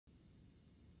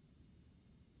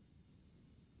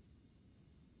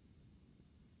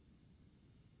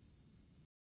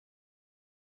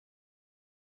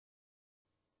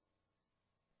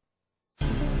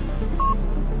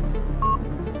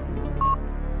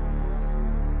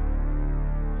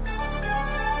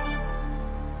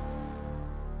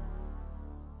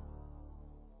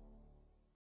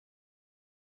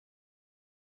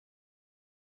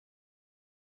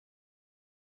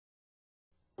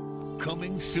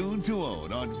Coming soon to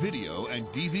own on video and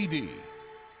DVD.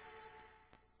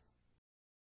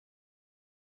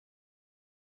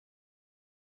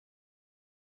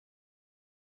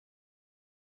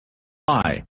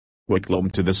 I. Welcome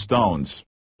to the Stones.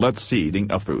 Let's see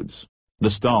eating of foods. The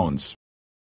Stones.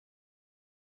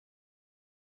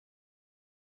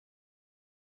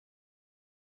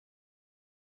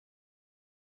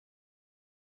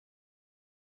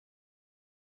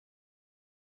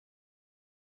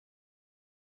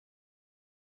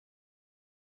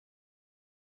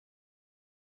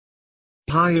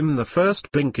 I am the first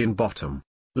blink in bottom.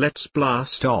 Let's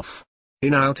blast off.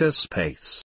 In outer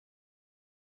space.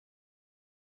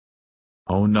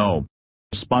 Oh no.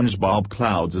 SpongeBob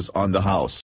Clouds is on the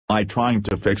house. I trying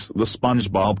to fix the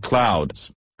SpongeBob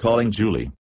Clouds. Calling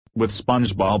Julie. With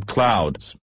SpongeBob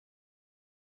Clouds.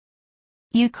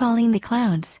 You calling the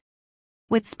clouds?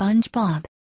 With SpongeBob.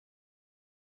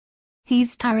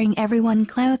 He's tiring everyone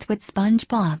clouds with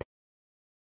SpongeBob.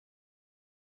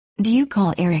 Do you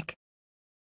call Eric?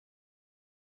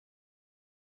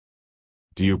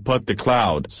 Do you put the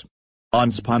clouds on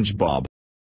SpongeBob?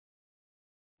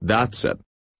 That's it.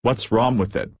 What's wrong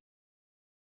with it?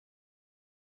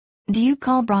 Do you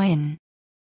call Brian?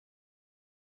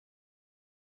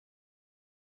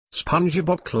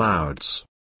 SpongeBob Clouds.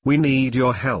 We need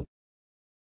your help.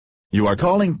 You are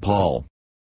calling Paul.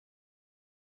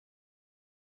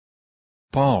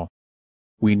 Paul.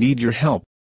 We need your help.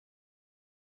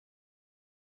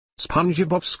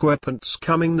 SpongeBob Squarepants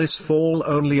coming this fall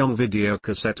only on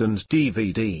videocassette and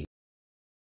DVD.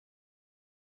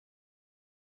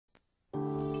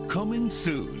 Coming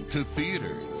soon to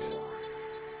theaters.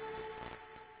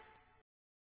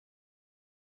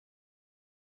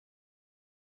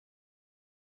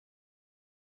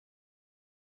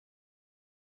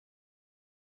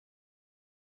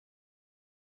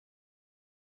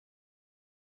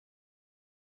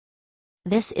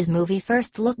 This is movie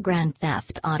first look Grand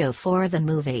Theft Auto 4 the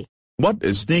movie. What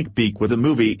is sneak peek with a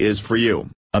movie is for you?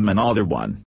 Another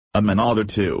one. Another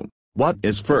two. What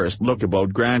is first look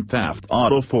about Grand Theft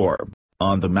Auto 4?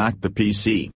 On the Mac the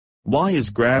PC. Why is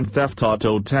Grand Theft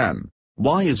Auto 10?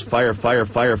 Why is fire?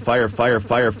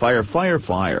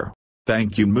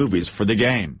 Thank you movies for the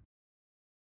game.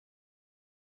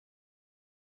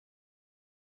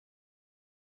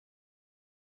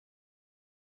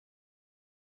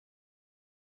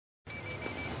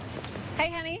 Hey,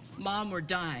 honey. Mom, we're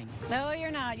dying. No, you're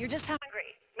not. You're just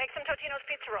hungry. Make some Totino's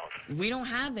pizza rolls. We don't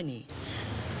have any.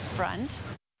 Front.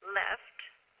 Left.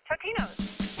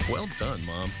 Totino's. Well done,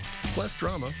 Mom. Less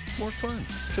drama, more fun.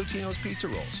 Totino's Pizza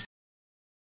Rolls.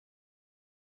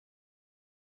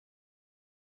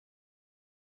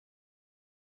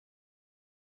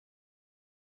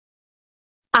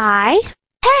 I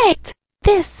hate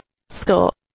this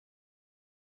school.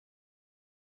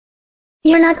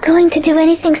 You're not going to do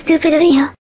anything stupid, are you?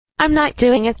 I'm not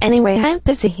doing it anyway. I'm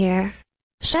busy here.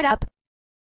 Shut up.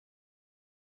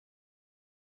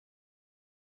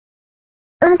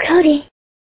 Cody.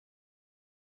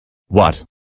 What?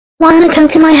 Wanna come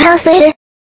to my house later?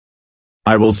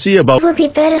 I will see about— It would be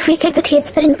better if we kicked the kids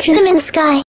but and threw them in the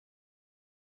sky.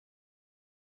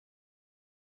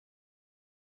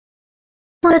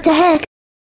 What the heck?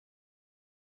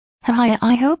 Hi,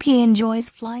 I hope he enjoys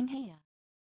flying here.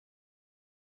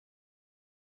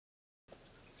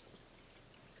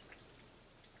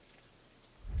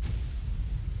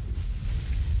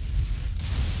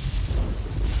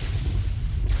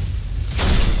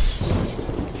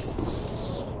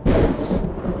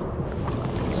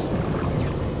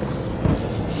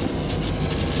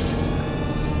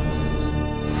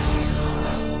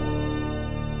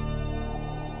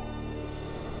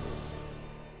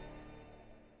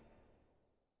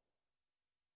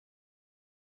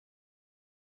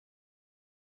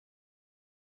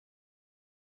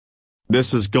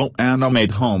 This is Go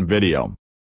Animate home video.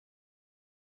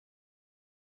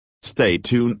 Stay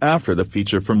tuned after the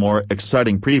feature for more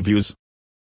exciting previews.